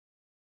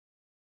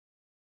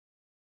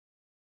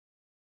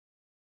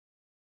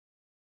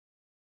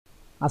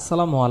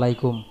Assalamu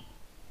Walaikum.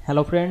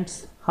 Hello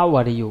friends, how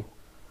are you?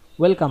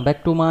 Welcome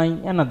back to my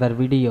another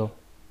video.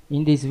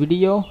 In this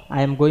video,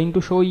 I am going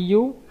to show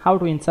you how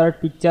to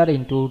insert picture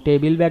into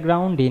table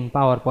background in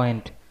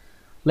PowerPoint.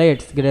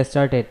 Let's get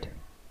started.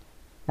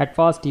 At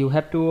first, you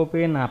have to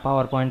open a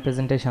PowerPoint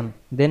presentation.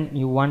 Then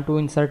you want to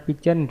insert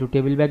picture into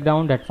table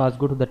background. At first,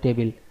 go to the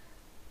table.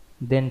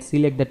 Then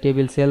select the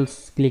table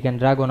cells, click and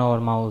drag on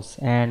our mouse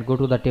and go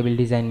to the table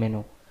design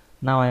menu.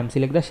 Now I am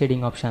select the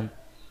shading option.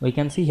 We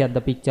can see here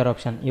the picture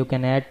option. You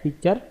can add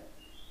picture,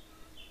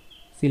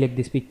 select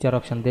this picture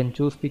option, then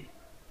choose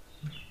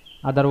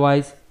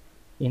otherwise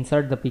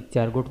insert the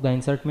picture. Go to the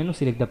insert menu,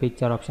 select the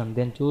picture option,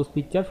 then choose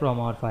picture from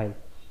our file,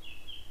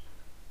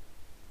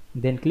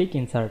 then click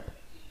insert,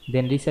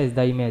 then resize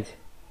the image,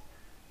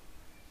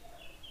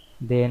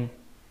 then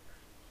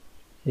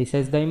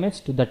resize the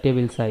image to the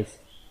table size,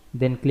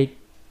 then click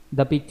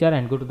the picture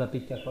and go to the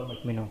picture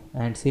format menu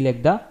and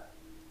select the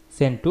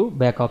send to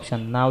back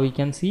option. Now we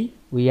can see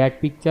we add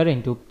picture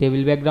into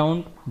table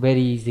background very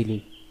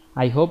easily.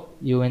 I hope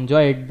you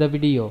enjoyed the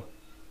video.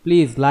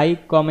 Please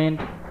like,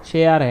 comment,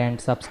 share and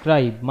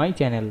subscribe my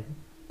channel.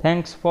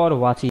 Thanks for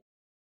watching.